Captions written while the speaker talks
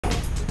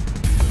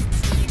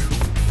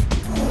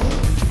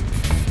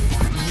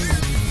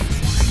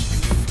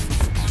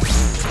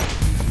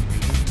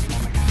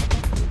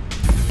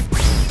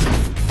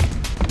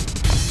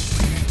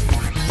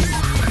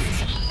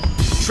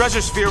treasure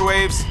sphere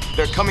waves.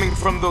 They're coming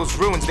from those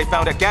ruins they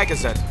found at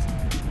Gagazet.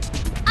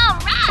 All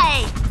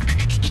right!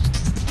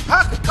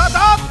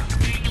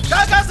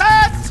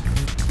 Gagazet!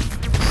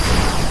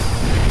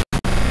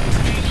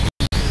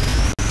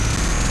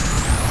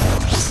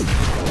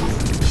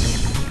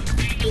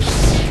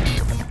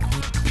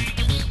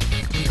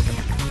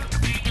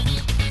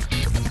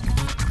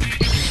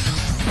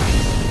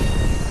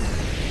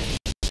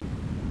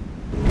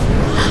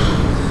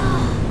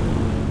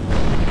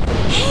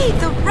 Hey,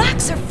 the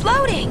rocks are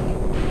floating!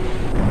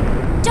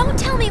 Don't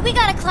tell me we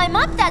gotta climb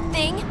up that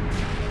thing!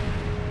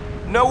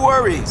 No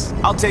worries.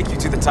 I'll take you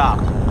to the top.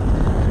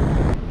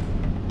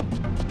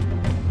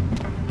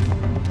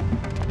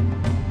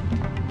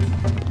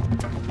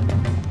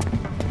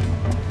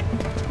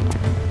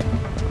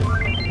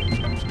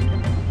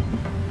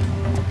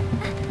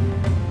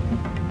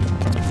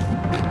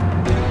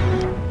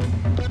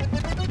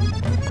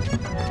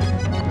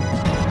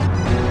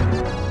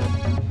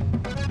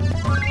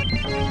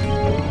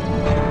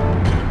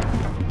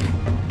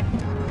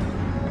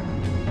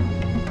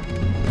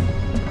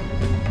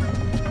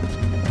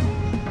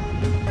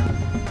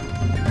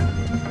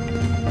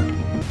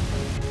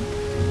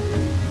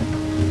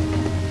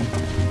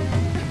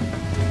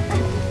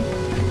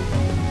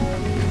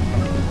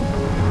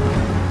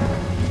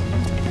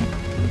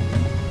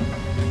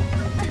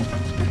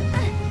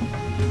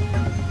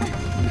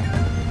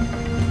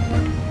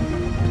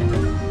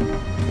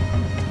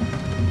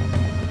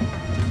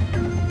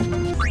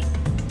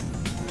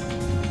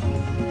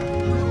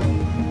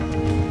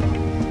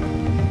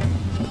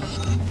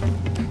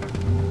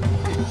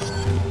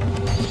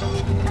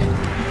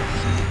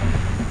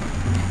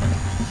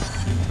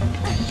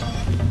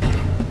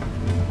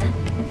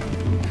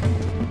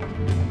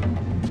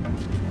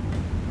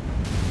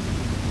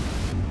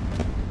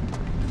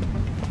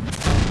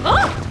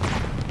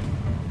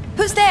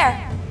 Who's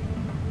there?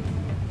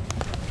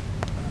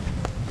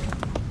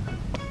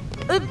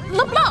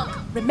 LeBlanc!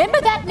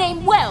 Remember that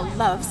name well,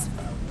 loves.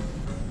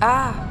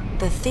 Ah,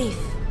 the thief.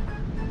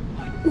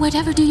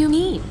 Whatever do you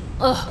mean?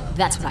 Ugh,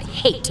 that's what I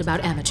hate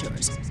about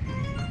amateurs.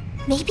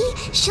 Maybe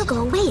she'll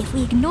go away if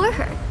we ignore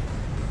her.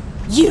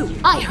 You!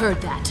 I heard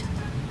that!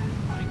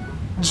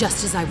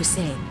 Just as I was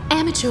saying,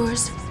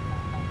 amateurs,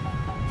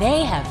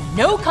 they have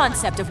no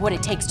concept of what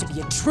it takes to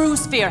be a true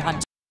sphere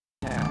hunter.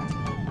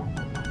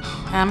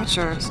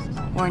 Amateurs,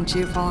 weren't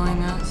you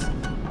following us?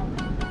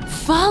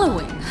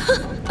 Following?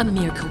 A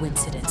mere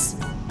coincidence.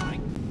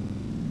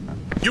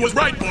 You was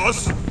right,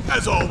 boss,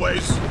 as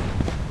always.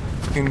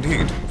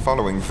 Indeed,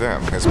 following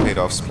them has paid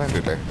off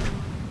splendidly.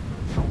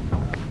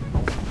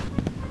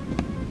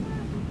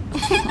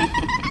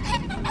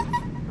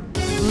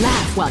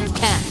 Laugh while you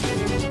can.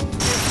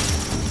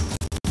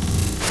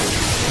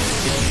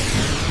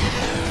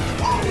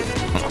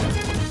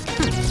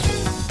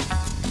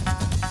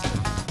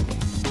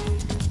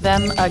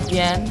 Them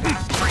again?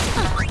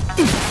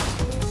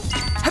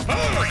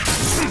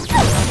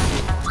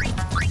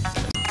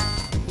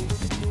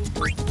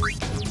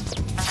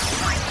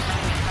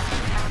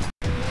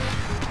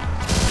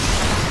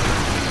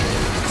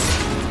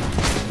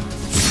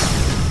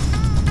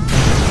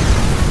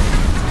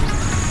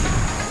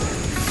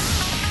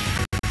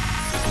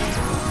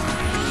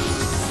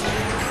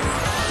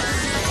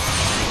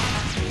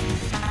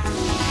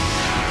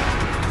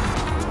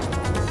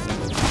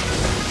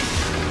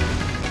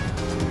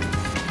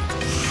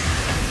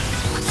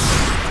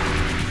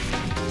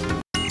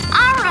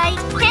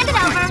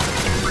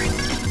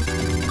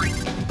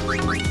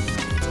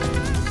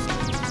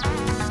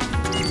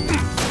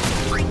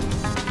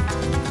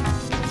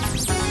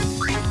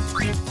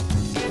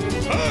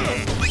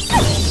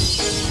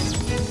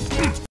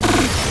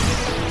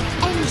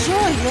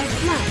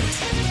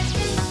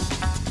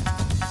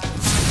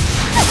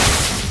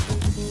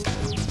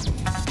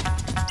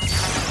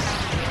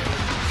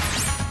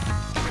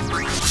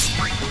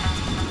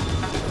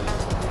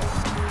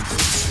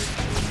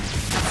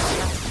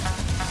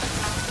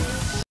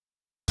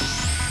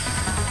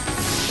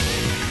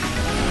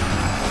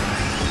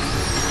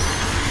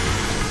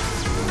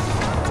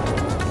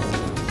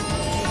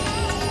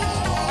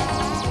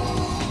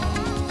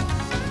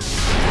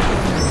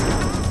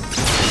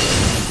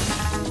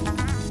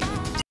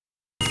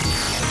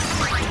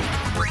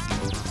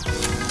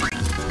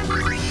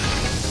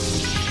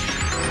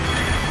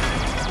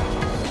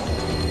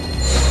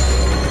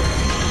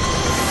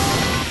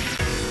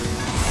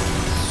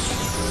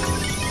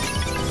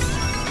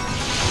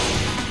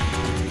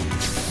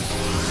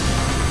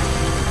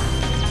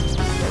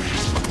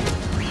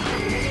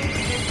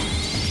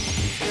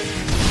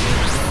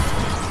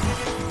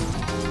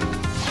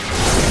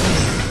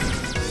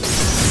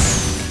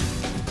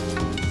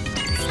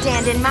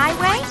 Stand in my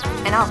way,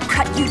 and I'll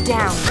cut you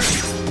down.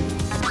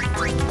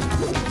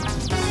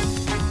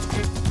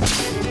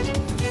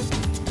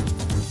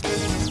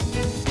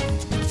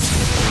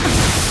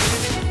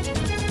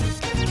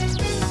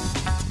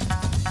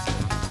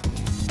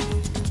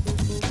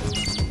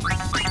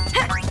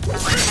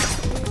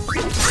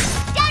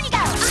 Down you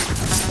go!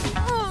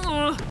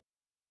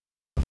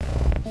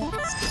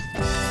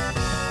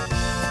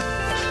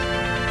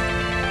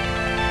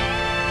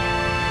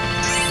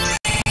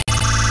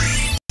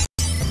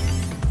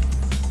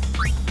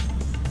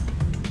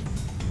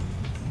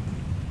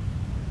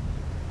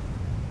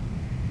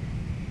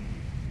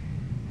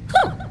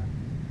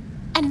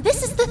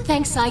 the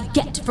thanks I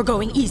get for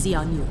going easy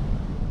on you.